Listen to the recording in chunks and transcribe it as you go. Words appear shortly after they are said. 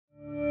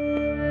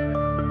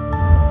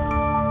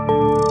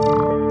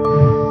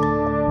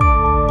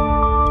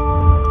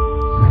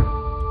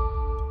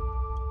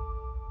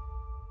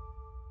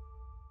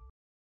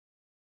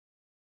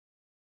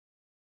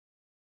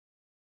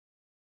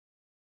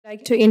I'd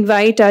like to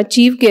invite our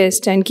chief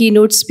guest and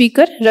keynote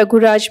speaker,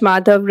 Raghuraj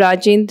Madhav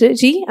Rajendran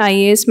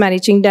IAS,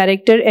 Managing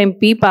Director,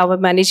 MP, Power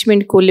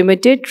Management Co.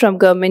 Limited from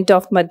Government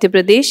of Madhya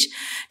Pradesh,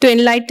 to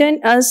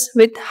enlighten us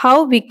with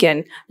how we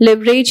can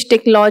leverage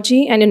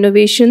technology and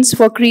innovations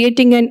for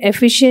creating an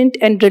efficient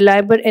and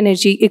reliable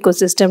energy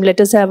ecosystem. Let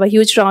us have a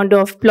huge round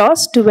of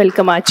applause to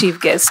welcome our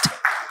chief guest.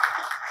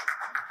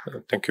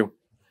 Thank you.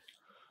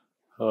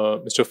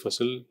 Mr.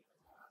 Fasil,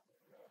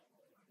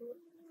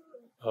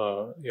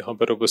 यहाँ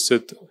पर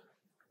उपस्थित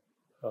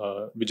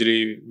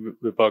बिजली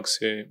विभाग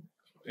से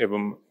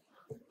एवं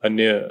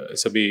अन्य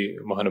सभी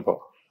महानुभाव.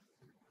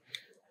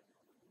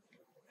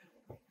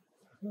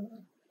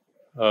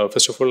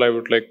 First of all, I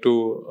would like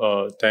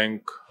to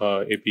thank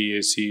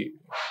APAC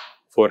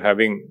for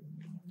having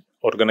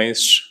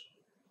organized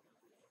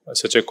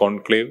such a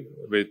conclave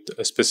with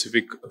a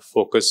specific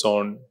focus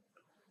on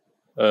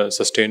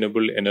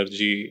sustainable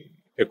energy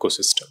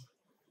ecosystem.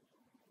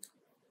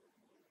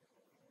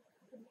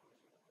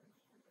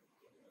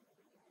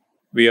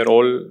 We are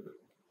all,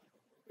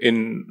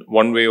 in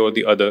one way or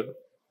the other,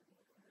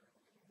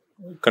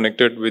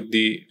 connected with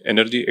the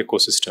energy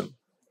ecosystem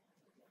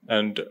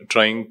and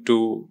trying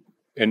to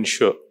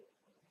ensure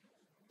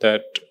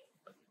that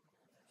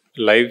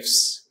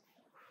lives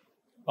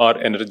are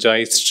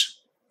energized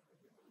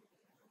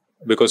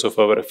because of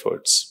our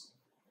efforts.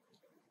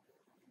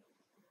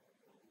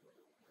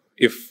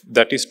 If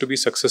that is to be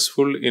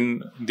successful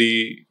in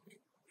the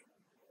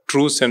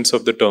true sense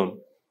of the term,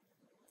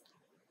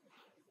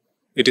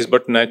 it is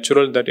but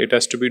natural that it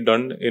has to be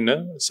done in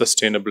a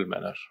sustainable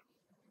manner.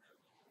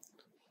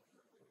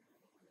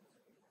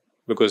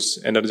 Because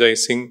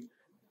energizing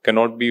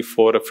cannot be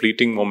for a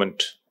fleeting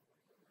moment.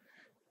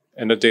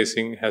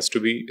 Energizing has to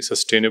be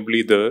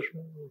sustainably there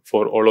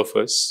for all of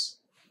us,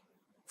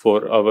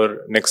 for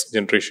our next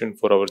generation,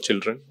 for our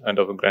children and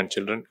our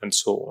grandchildren, and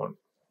so on.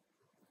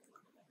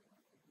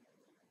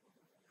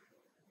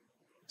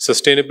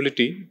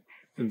 Sustainability,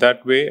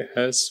 that way,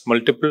 has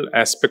multiple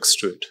aspects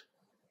to it.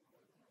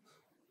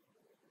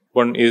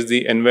 One is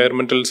the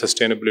environmental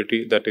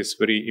sustainability that is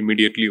very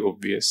immediately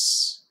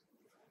obvious.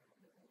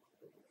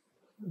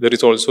 There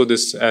is also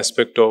this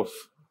aspect of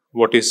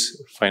what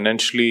is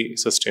financially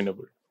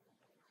sustainable.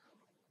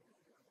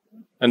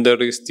 And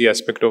there is the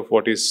aspect of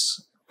what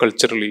is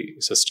culturally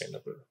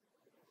sustainable.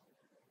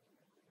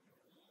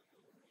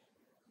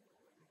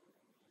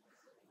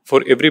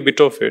 For every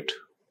bit of it,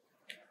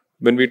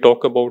 when we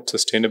talk about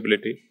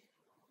sustainability,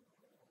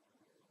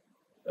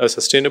 a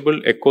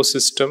sustainable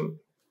ecosystem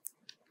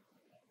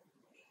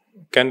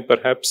can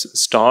perhaps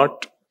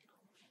start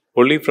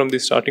only from the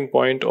starting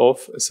point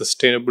of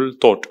sustainable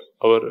thought.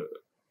 Our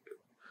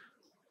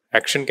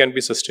action can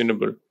be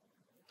sustainable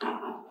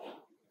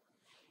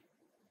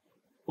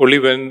only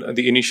when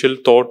the initial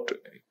thought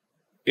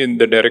in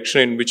the direction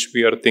in which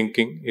we are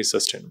thinking is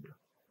sustainable.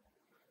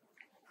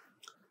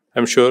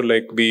 I'm sure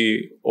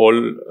we all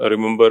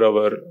remember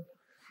our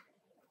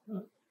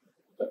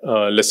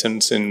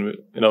lessons in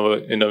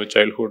our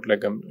childhood.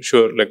 I'm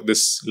sure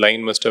this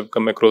line must have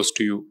come across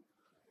to you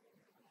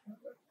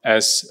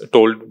as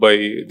told by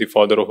the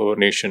father of our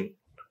nation,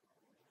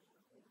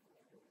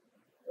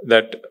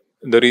 that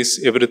there is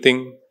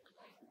everything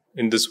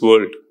in this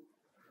world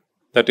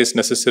that is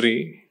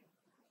necessary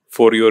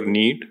for your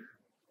need,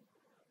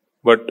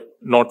 but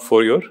not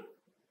for your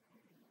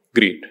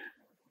greed.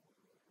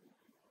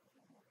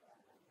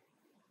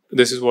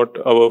 This is what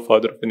our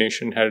father of the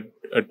nation had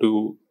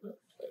to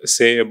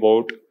say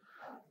about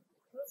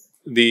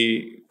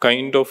the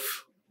kind of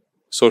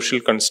social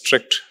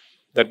construct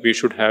that we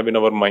should have in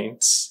our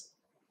minds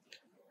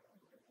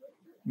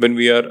when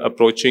we are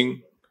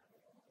approaching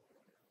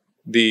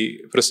the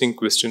pressing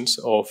questions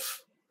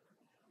of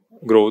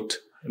growth,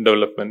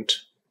 development,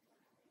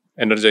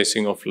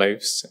 energizing of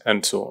lives,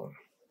 and so on.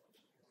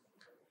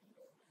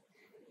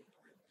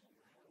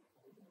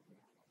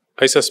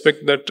 I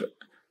suspect that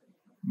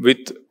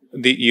with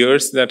the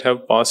years that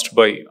have passed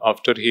by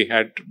after he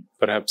had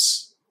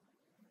perhaps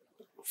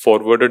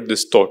forwarded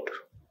this thought,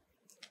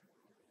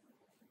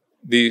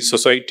 the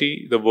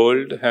society, the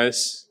world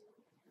has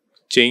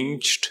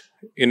changed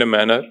in a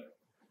manner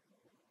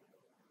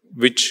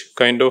which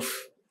kind of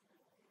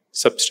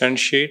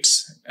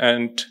substantiates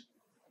and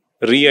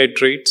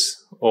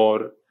reiterates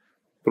or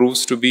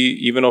proves to be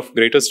even of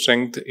greater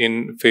strength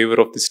in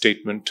favor of the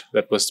statement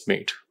that was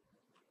made.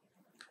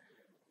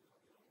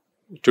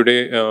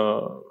 Today,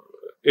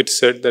 it's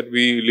said that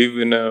we live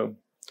in a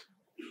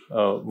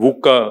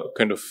VUCA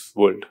kind of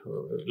world.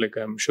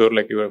 I'm sure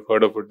you have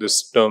heard of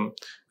this term,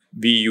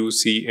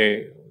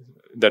 VUCA,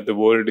 that the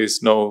world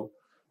is now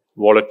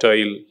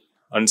volatile,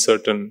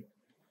 uncertain,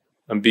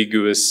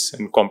 ambiguous,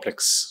 and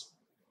complex.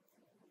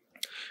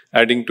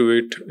 Adding to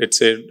it, it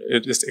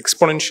is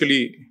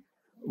exponentially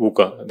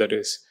VUCA, that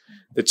is,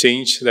 the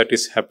change that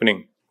is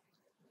happening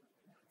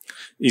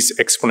is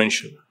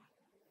exponential.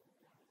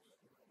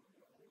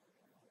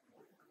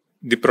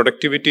 The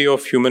productivity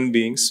of human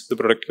beings, the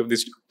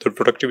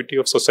productivity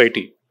of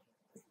society.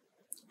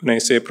 When I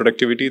say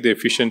productivity, the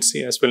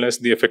efficiency as well as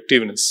the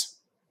effectiveness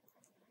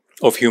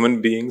of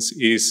human beings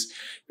is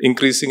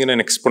increasing in an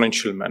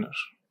exponential manner.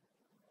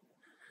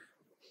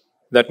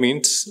 That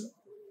means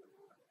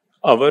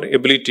our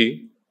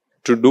ability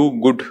to do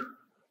good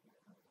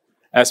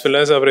as well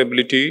as our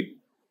ability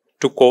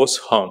to cause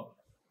harm,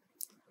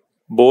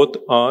 both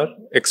are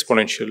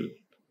exponential.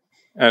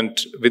 And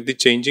with the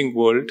changing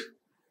world,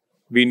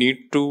 we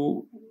need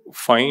to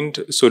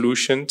find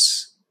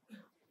solutions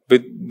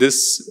with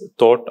this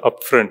thought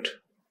upfront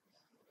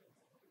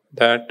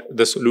that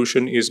the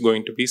solution is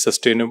going to be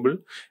sustainable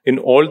in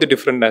all the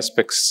different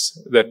aspects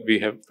that we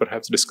have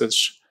perhaps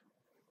discussed.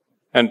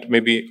 And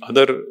maybe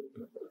other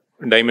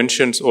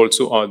dimensions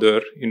also are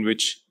there in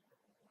which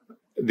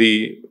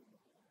the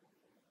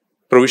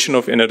provision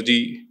of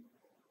energy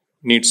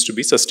needs to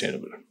be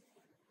sustainable.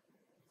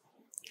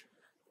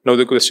 Now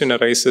the question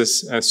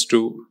arises as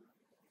to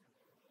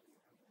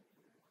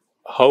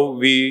how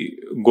we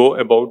go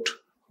about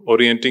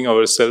orienting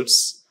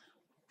ourselves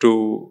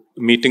to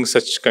meeting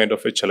such kind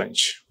of a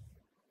challenge.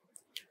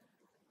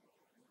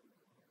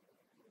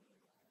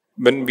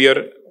 When we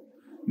are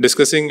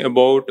discussing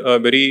about a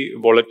very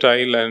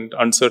volatile and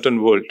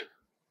uncertain world,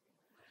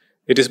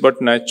 it is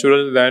but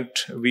natural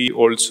that we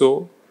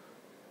also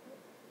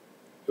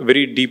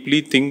very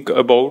deeply think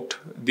about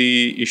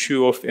the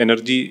issue of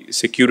energy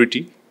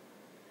security,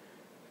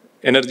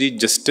 energy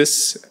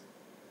justice,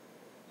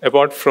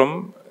 apart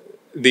from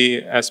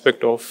the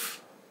aspect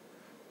of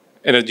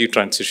energy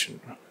transition.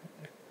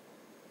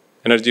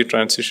 Energy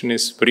transition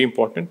is very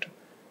important,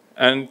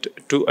 and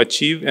to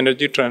achieve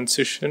energy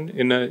transition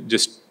in a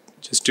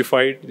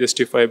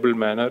justifiable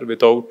manner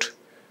without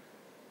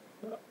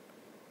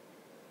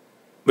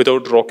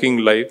rocking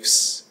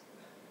lives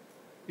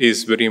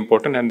is very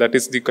important, and that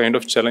is the kind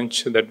of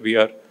challenge that we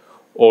are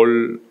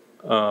all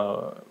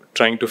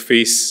trying to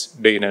face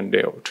day in and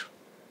day out.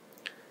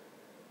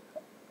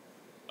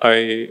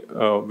 I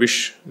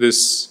wish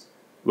this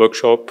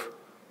workshop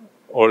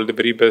all the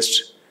very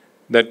best,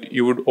 that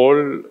you would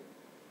all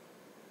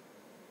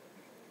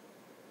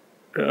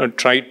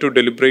try to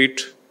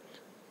deliberate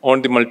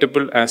on the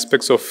multiple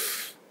aspects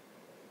of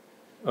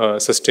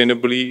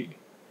sustainably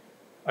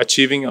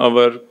achieving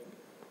our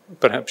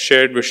perhaps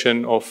shared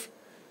vision of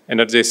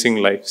energizing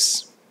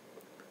lives.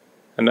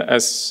 And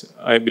as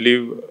I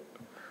believe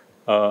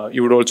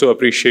you would also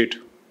appreciate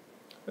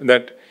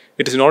that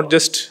it is not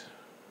just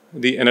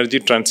the energy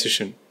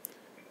transition,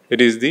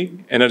 it is the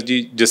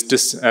energy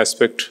justice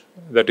aspect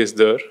that is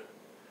there,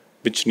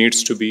 which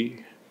needs to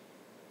be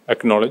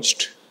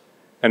acknowledged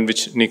and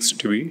which needs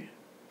to be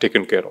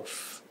taken care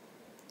of.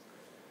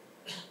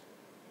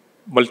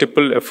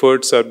 Multiple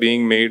efforts are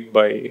being made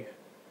by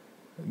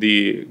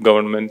the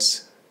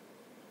governments,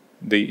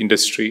 the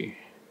industry,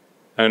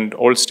 and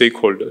all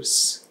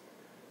stakeholders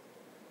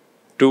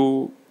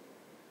to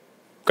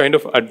kind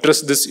of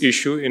address this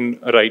issue in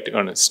right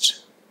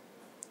earnest.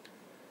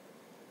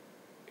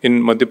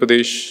 In Madhya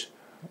Pradesh,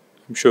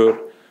 I'm sure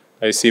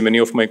I see many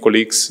of my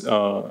colleagues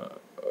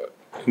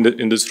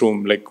in this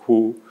room, like,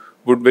 who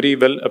would very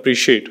well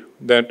appreciate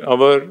that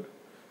our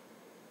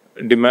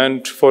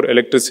demand for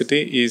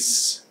electricity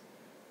is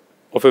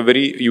of a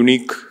very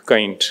unique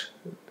kind,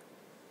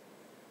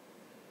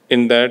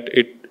 in that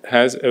it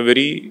has a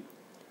very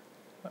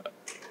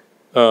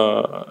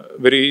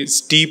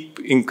steep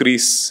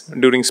increase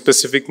during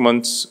specific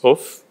months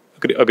of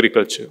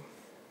agriculture.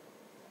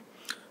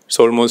 It's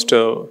almost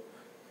a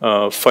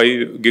 5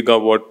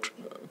 gigawatt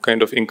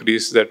kind of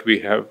increase that we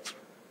have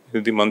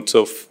in the months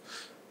of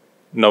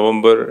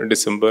November,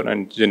 December,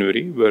 and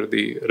January, where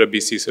the Rabi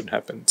season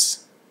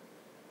happens.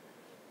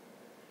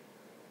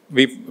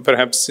 We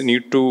perhaps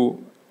need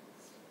to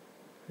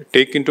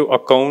take into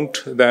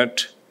account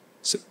that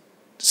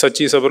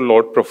such is our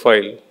load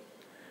profile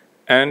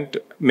and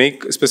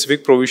make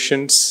specific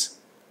provisions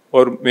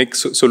or make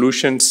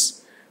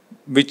solutions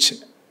which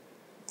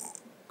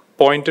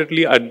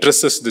pointedly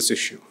addresses this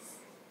issue.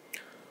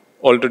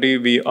 Already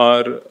we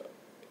are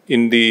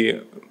in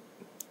the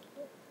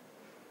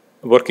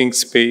working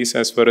space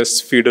as far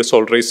as feeder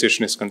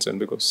solarization is concerned,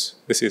 because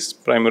this is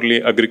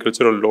primarily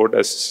agricultural load,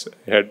 as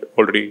I had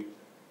already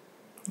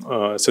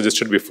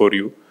suggested before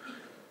you.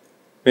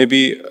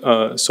 Maybe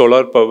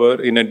solar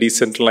power in a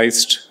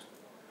decentralized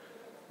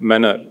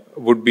manner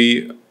would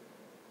be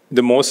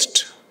the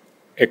most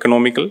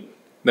economical,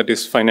 that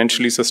is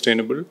financially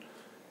sustainable,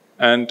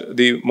 and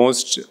the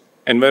most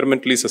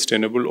environmentally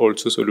sustainable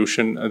also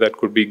solution that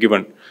could be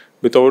given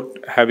without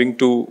having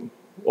to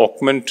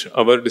augment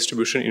our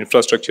distribution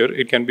infrastructure.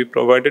 It can be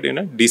provided in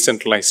a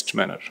decentralized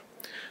manner.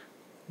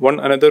 One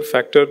another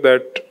factor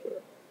that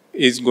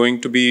is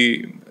going to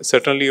be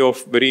certainly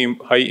of very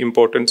high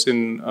importance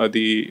in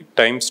the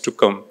times to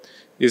come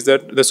is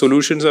that the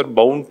solutions are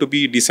bound to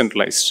be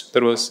decentralized.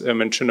 There was a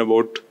mention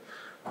about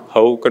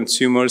how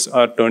consumers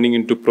are turning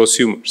into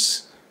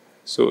prosumers.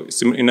 So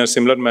in a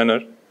similar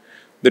manner,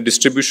 the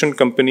distribution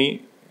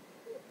company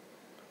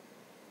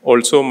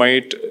also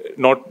might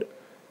not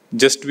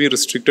just be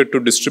restricted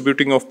to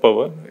distributing of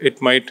power.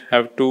 It might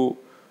have to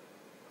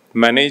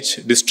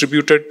manage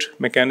distributed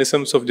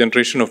mechanisms of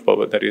generation of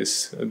power, that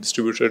is,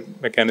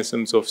 distributed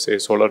mechanisms of, say,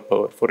 solar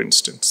power, for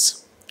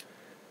instance.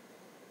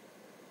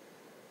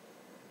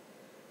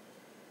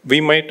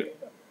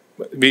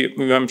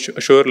 I'm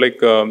sure like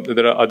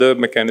there are other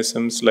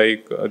mechanisms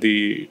like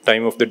the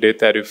time of the day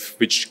tariff,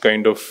 which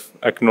kind of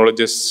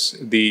acknowledges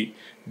the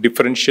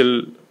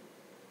differential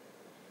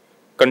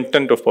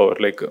content of power.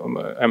 Like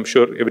I'm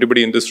sure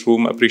everybody in this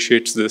room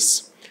appreciates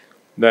this,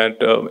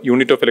 that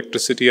unit of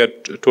electricity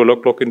at 12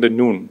 o'clock in the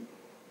noon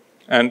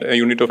and a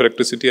unit of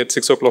electricity at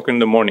 6 o'clock in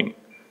the morning.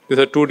 These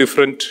are two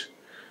different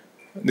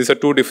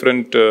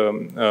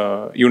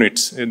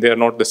units. They are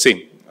not the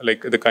same.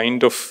 Like the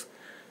kind of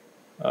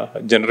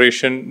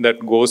generation that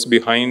goes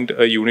behind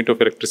a unit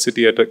of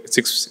electricity at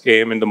 6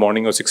 a.m. in the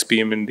morning or 6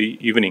 p.m. in the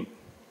evening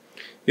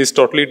is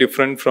totally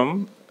different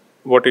from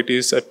what it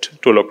is at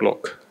 12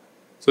 o'clock.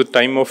 So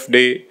time of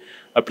day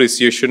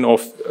appreciation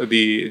of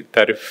the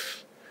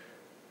tariff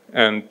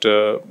and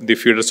the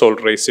feeder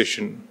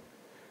solarization,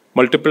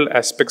 multiple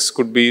aspects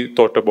could be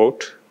thought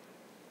about,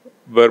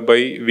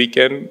 whereby we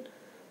can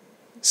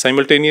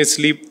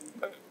simultaneously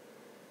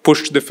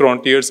push the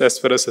frontiers as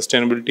far as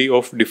sustainability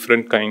of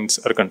different kinds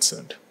are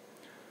concerned.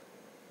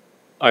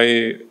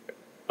 I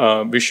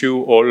wish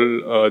you all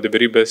the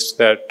very best,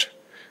 that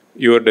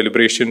your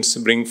deliberations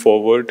bring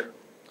forward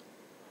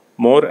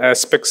more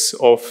aspects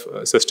of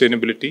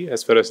sustainability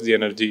as far as the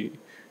energy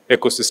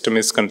ecosystem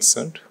is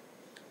concerned.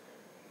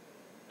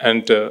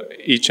 And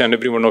each and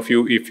every one of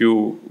you, if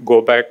you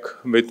go back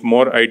with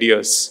more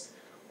ideas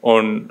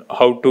on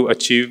how to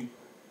achieve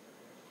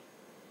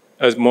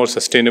a more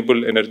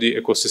sustainable energy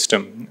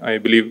ecosystem, I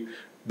believe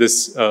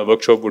this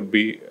workshop would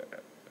be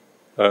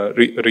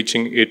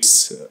reaching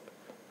its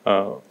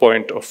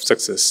point of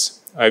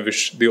success. I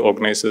wish the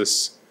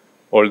organizers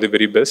all the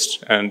very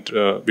best and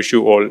wish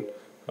you all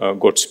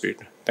Godspeed.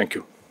 Thank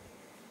you.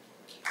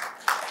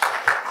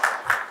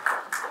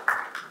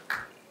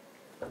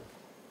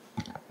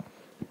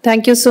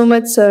 Thank you so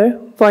much, sir,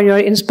 for your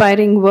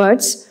inspiring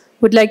words.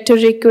 Would like to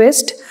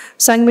request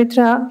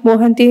Sangmitra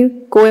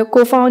Mohanty,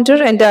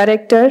 co-founder and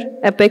director,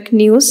 Epic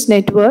News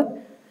Network,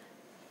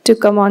 to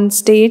come on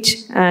stage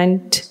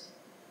and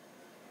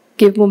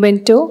give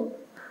memento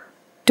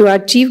to our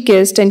chief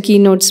guest and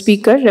keynote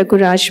speaker,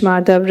 Raghuraj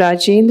Madhav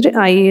Rajendran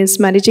IAS,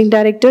 Managing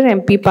Director,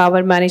 MP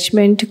Power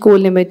Management Co.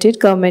 Limited,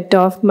 Government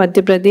of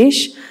Madhya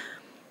Pradesh,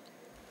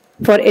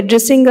 for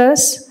addressing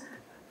us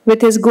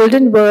with his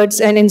golden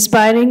words and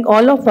inspiring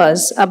all of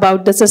us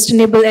about the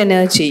sustainable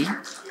energy.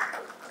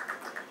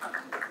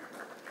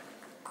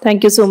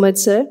 Thank you so much,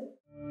 sir.